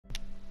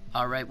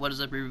Alright, what is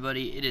up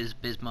everybody? It is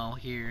Bismo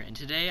here, and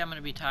today I'm going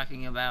to be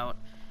talking about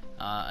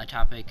a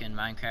topic in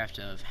Minecraft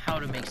of how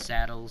to make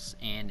saddles,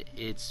 and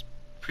it's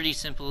pretty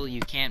simple.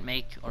 You can't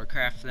make or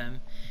craft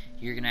them.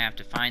 You're going to have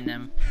to find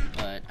them,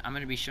 but I'm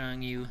going to be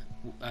showing you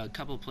a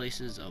couple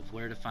places of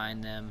where to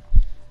find them.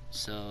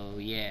 So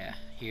yeah,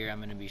 here I'm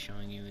going to be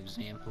showing you an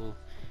example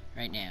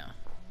right now.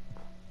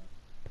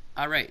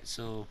 Alright,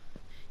 so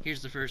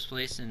here's the first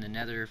place in the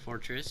Nether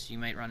Fortress. You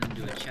might run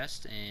into a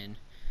chest, and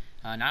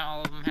not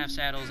all of them have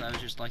saddles. I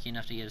was just lucky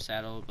enough to get a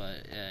saddle,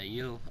 but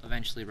you'll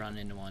eventually run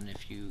into one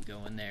if you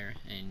go in there,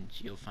 and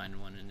you'll find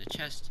one in the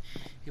chest.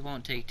 It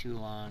won't take too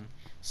long,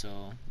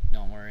 so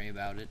don't worry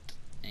about it.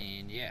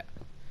 And yeah.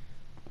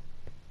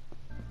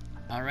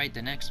 Alright,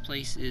 the next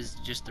place is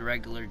just the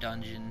regular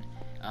dungeon.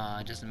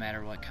 It doesn't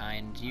matter what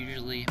kind.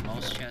 Usually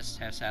most chests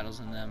have saddles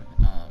in them.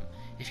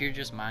 If you're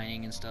just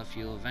mining and stuff,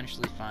 you'll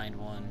eventually find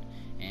one,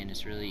 and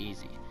it's really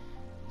easy.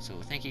 So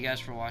thank you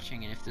guys for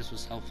watching, and if this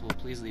was helpful,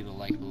 please leave a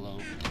like below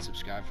and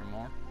subscribe for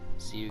more.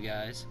 See you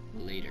guys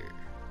later.